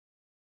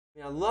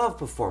I love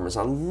performers.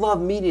 I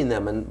love meeting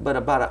them, but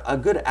about a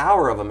good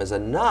hour of them is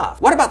enough.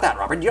 What about that,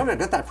 Robert? You haven't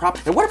got that prop.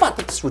 And what about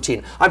this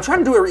routine? I'm trying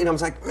to do it, and I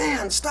was like,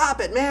 man,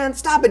 stop it,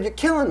 you're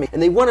killing me. And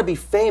they want to be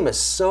famous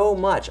so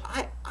much.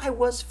 I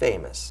was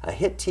famous. A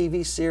hit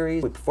TV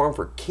series. We performed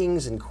for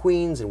kings and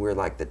queens, and we were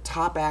like the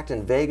top act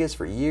in Vegas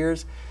for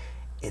years.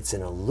 It's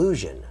an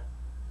illusion.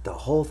 The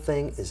whole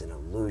thing is an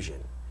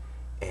illusion.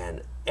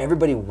 And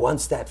everybody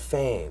wants that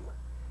fame.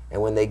 And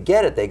when they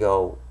get it, they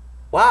go,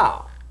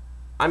 wow.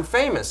 I'm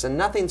famous and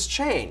nothing's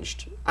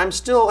changed. I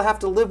still have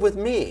to live with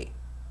me.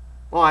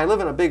 Well, I live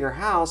in a bigger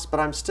house, but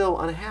I'm still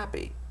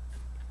unhappy.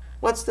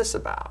 What's this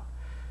about?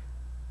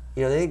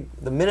 You know,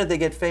 the minute they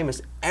get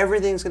famous,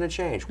 everything's going to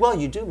change. Well,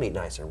 you do meet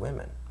nicer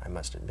women, I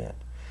must admit.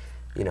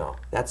 You know,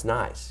 that's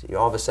nice.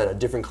 All of a sudden, a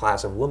different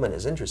class of woman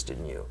is interested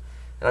in you.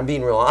 And I'm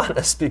being real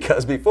honest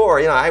because before,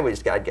 you know,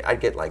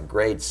 I'd get like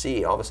grade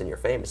C. All of a sudden, you're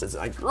famous. It's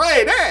like,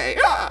 grade A!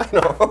 You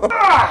know.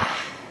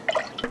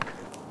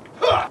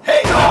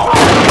 Hey!